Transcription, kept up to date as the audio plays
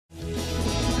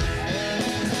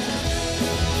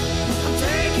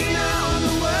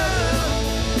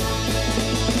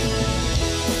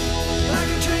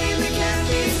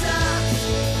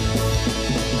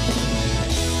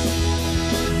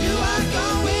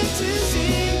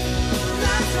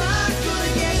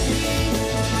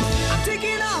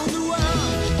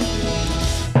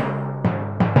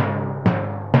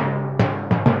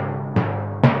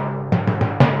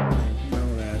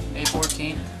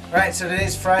Alright, so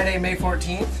today's Friday, May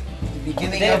 14th. The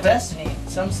beginning Day of Destiny.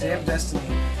 Some say. Day of Destiny.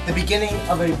 The beginning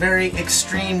of a very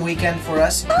extreme weekend for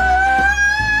us.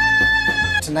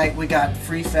 Tonight we got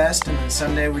Free Fest, and then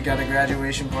Sunday we got a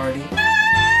graduation party.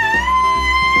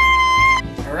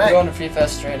 Alright. We're going to Free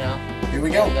Fest right now. Here we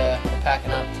go. And we're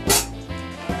packing up.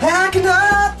 Packing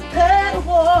up the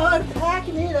paddleboard,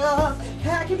 packing it up,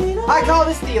 packing it up. I call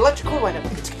this the electrical window.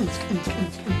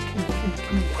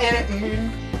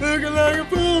 Looking like a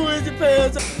fool with your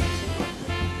pants.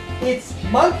 It's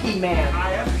Monkey Man.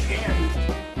 I understand.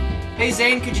 Hey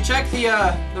Zane, could you check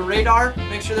the radar?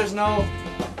 Make sure there's no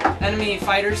enemy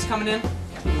fighters coming in.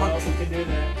 Well, we can do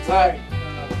that. Alright.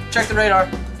 Check the radar.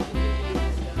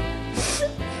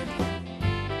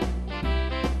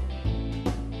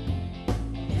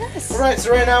 Yes. Alright, so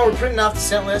right now we're printing off the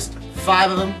scent list. Five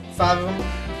of them.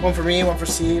 One for me, one for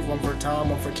Steve, one for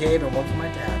Tom, one for Cabe, and one for my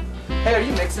dad. Hey, are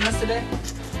you mixing this today?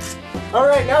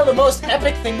 Alright, now the most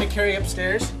epic thing to carry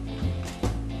upstairs.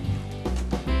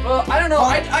 Well, I don't know.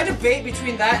 I debate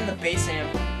between that and the bass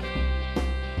amp.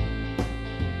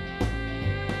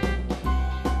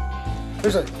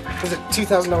 There's a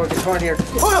 $2,000 guitar in here.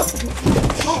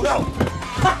 Oh, no!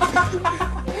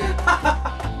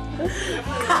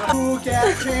 Who got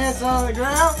a chance on the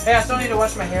ground? Hey, I still need to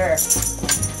wash my hair.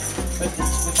 With the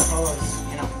hose,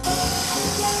 you know.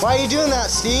 Why are you doing that,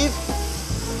 Steve?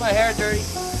 My hair dirty.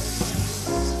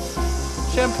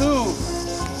 Shampoo.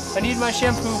 I need my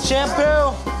shampoo.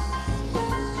 Shampoo!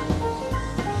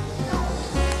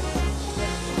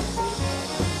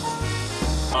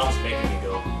 Mom's making me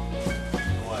go.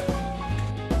 What?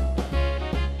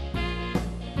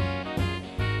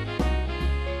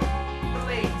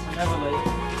 Never late.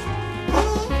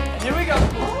 Here we go.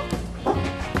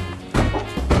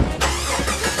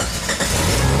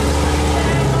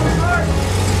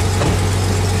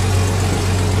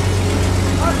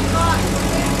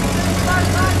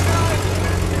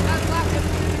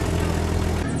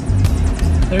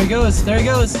 There he goes. There he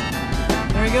goes.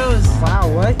 There he goes. Wow,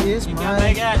 what is my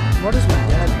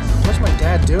what's my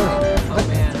dad doing? Oh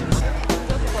man.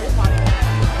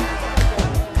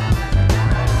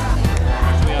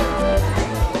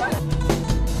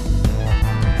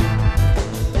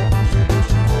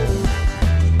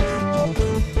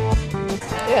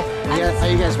 Are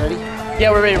you guys ready?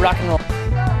 Yeah, we're ready to rock and roll.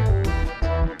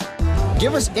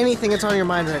 Give us anything that's on your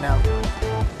mind right now.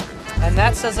 And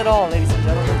that says it all, ladies and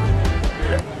gentlemen.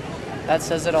 That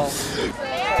says it all.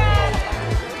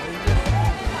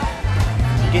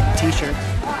 You get a t-shirt.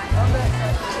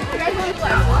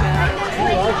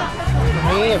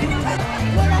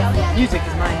 Music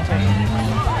is mine too.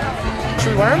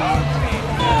 Should we wear 'em?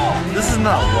 This is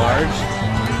not large.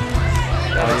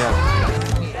 Oh yeah.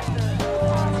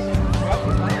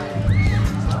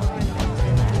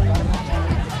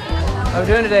 How we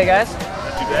doing today, guys?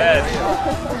 Not too bad.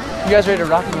 You guys ready to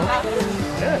rock and roll?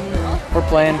 Yeah. We're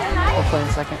playing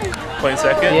second. Playing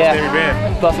second? Yeah. Name your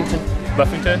band. Buffington.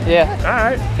 Buffington? Yeah.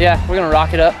 Alright. Yeah, we're gonna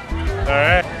rock it up.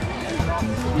 Alright.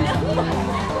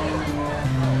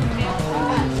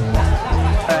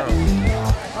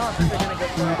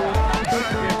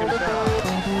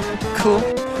 Cool.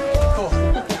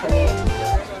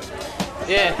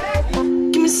 Yeah.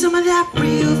 Give me some of that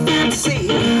real fantasy.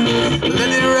 Let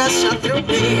it rush out through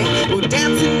me. We're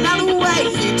dancing all the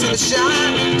way to the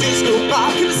shining disco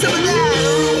ball. Give me some of that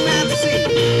real fantasy.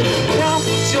 Come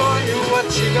join you, what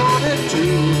you gonna do?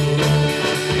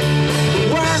 The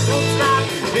world's not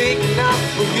big enough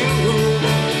for you.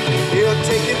 You're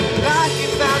taking life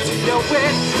without you know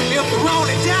it. You're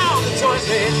throwing it down the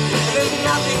toilet. There's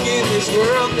nothing in this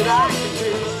world that I can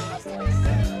do.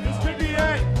 This could be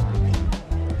it.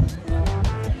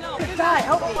 Guy,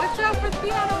 help me. Watch out for the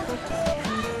piano.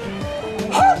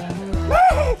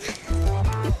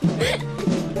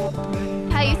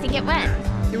 How you think it went?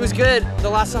 It was good. The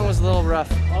last song was a little rough.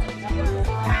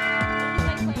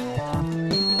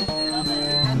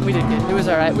 We did good. It was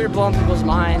alright. We were blowing people's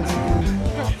minds.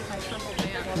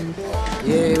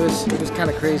 Yeah, it was kind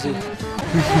of crazy.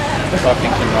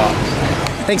 Buffington rocks.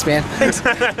 Thanks, man.